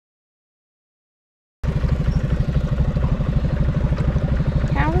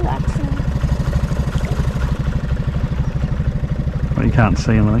You can't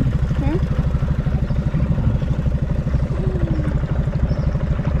see him, I think.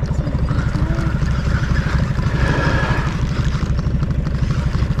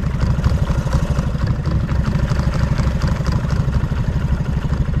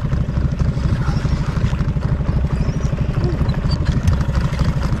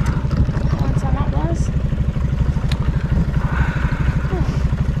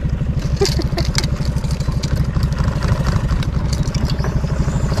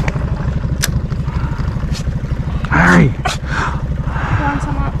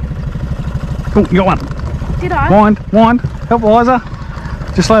 Oh, you got one. Did I? Wind. Help Liza.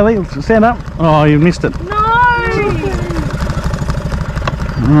 Just slowly, stand up. Oh, you missed it. No!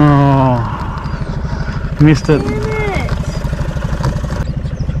 Oh, missed it. Damn it.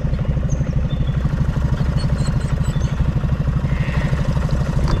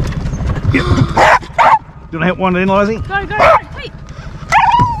 Yep. Do you want to help wind it in, Lizzie? Go, quick.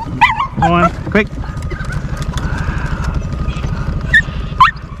 Wind, quick.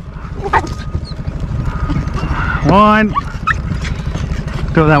 Wind.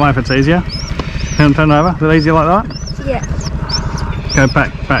 Do it that way if it's easier. Turn it over. Is it easier like that? Yeah. Go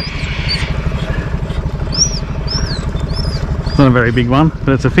back. It's not a very big one, but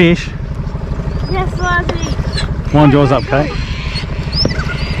it's a fish. Yes, Lizzie. Wind yours up, Kate.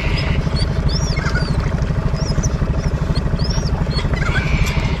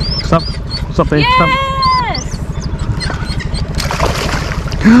 Stop there. Yes! Stop.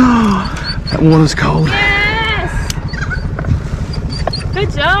 That water's cold. Yes!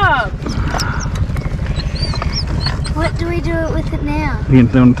 Good job. What do we do with it now? You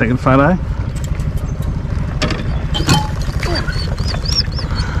want to take a photo?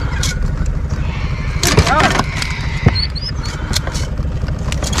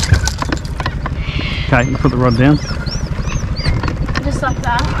 Okay, you put the rod down. Just like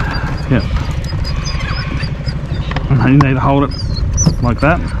that? Yep. And then you need to hold it like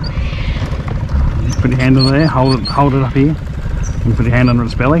that. Put your hand under there, hold it up here. And put your hand under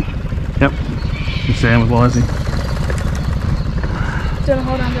its belly. Yep. You stand with Lizzie. Do you want to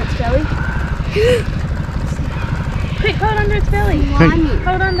hold under its belly? Quick, hold under its belly. Quick.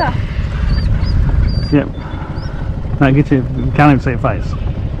 Hold under. Yep. No, you can't even see your face.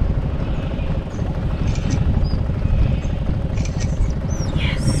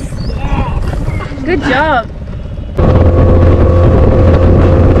 Good job.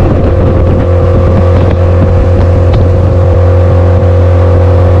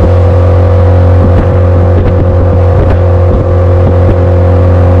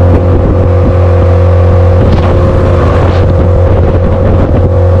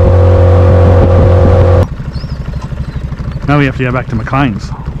 Now we have to go back to McLean's.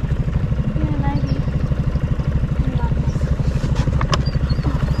 Yeah, maybe.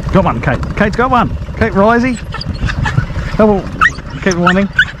 Got one, Kate. Kate's got one. Kate, Risey. Keep winding.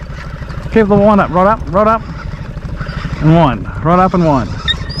 Keep the wind up. Rod up. And wind. Rod up and wind.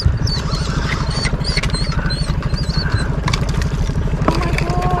 Oh my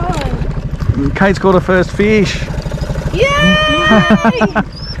god. Kate's got her first fish. Yay!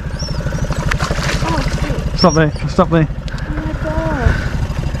 Stop there. Oh my god.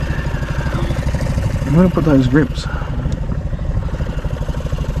 I'm going to put those grips.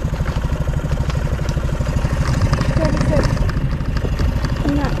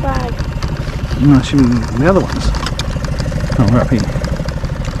 In that bag. No, she was the other ones. Oh, we're up here.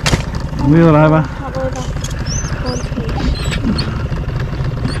 Wheel it over. Can't believe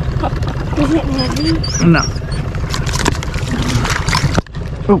Isn't it heavy? No.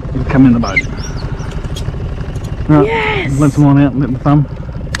 Oh, you come in the boat. Right, yes! let the line out and let the thumb.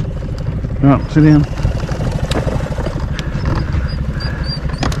 Right, sit down.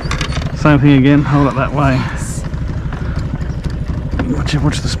 Same thing again, hold it that way.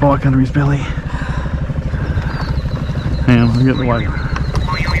 Watch the spike under his belly. Hang on, I'll get the weight.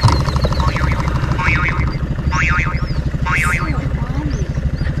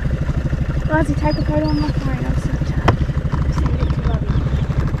 Lizzie, take a photo on my phone. I'll send it to Robbie.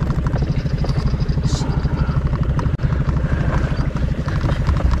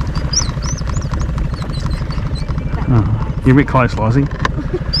 Oh, you're a bit close, Lizzie.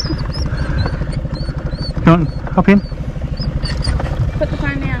 Come on, hop in. Put the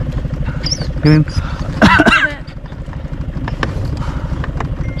phone down. Get in. Hold it.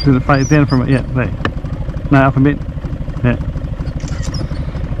 Do the face down from it, yeah, there. No, up a bit. Yeah.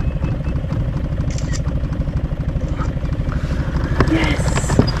 Yes.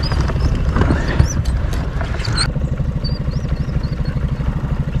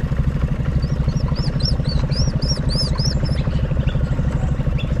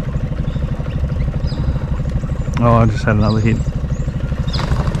 I just had another hit.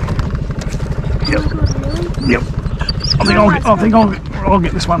 Yep. Oh my god, really? Yep. I think I'll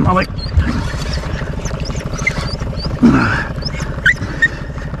get this one. I think.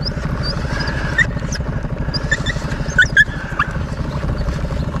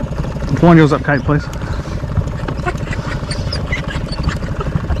 Wind yours up, Kate, please.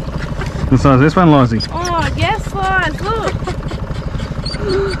 What size is this one, Lizzie? Oh, yes, Liz, look.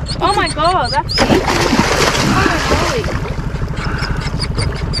 Oh my god, that's big. Holy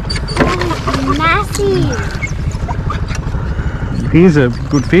moly. Massive. Here's a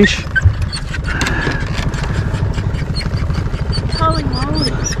good fish. Holy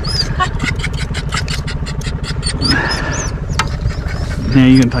moly. Now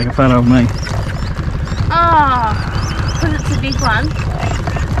you can take a photo of me. Oh, because it's a big one.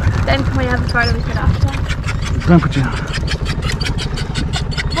 Then can we have a photo with it after? Don't put your...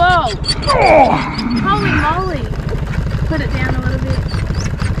 Whoa! Oh! Holy moly! Put it down a little bit.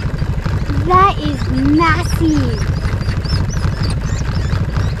 That is massive.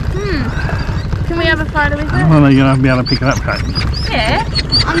 Can we have a photo with it? Well, you're going to be able to pick it up, Kate. Yeah.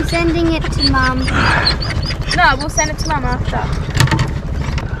 I'm sending it to Mum. No, we'll send it to Mum after.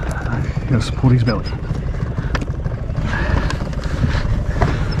 You've got to support his belly.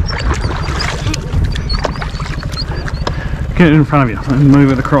 Get it in front of you and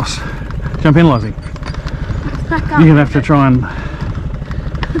move it across. Jump in, Lizzie. Back up. You're going to have to try and...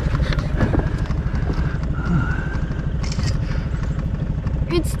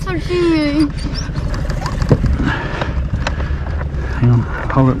 It's touching me. Hang on,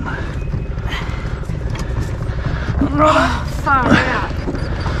 hold it. Far out.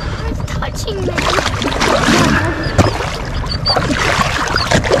 It's touching me.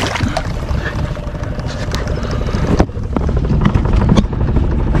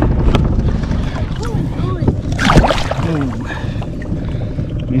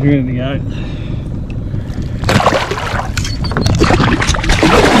 He's ready to go.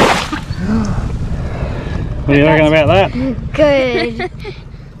 What do you reckon about that? Good.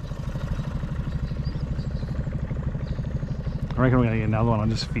 I reckon we're going to get another one. I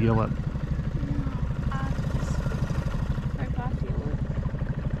just feel it.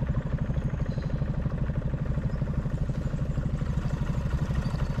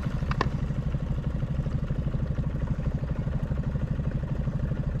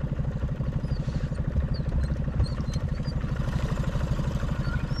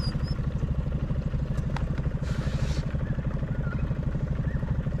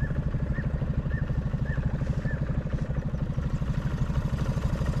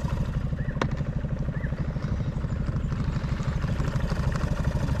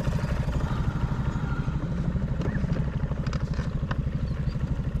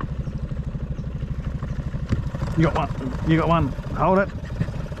 You got one. You got one. Hold it.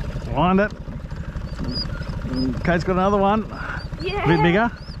 Wind it. Kate's got another one. Yeah. A bit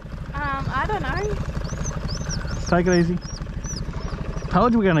bigger. I don't know. Take it easy.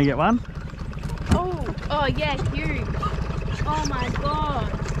 Told you we're going to get one. Oh yeah, huge. Oh my god.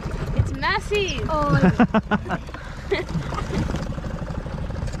 It's massive. Oh,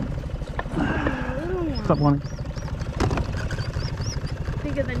 Stop whining.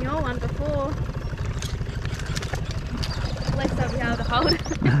 Bigger than your one before. At least I'll be able to hold it.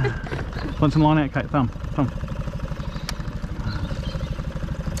 Put some line out, Kate. Thumb.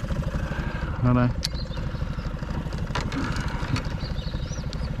 Righto.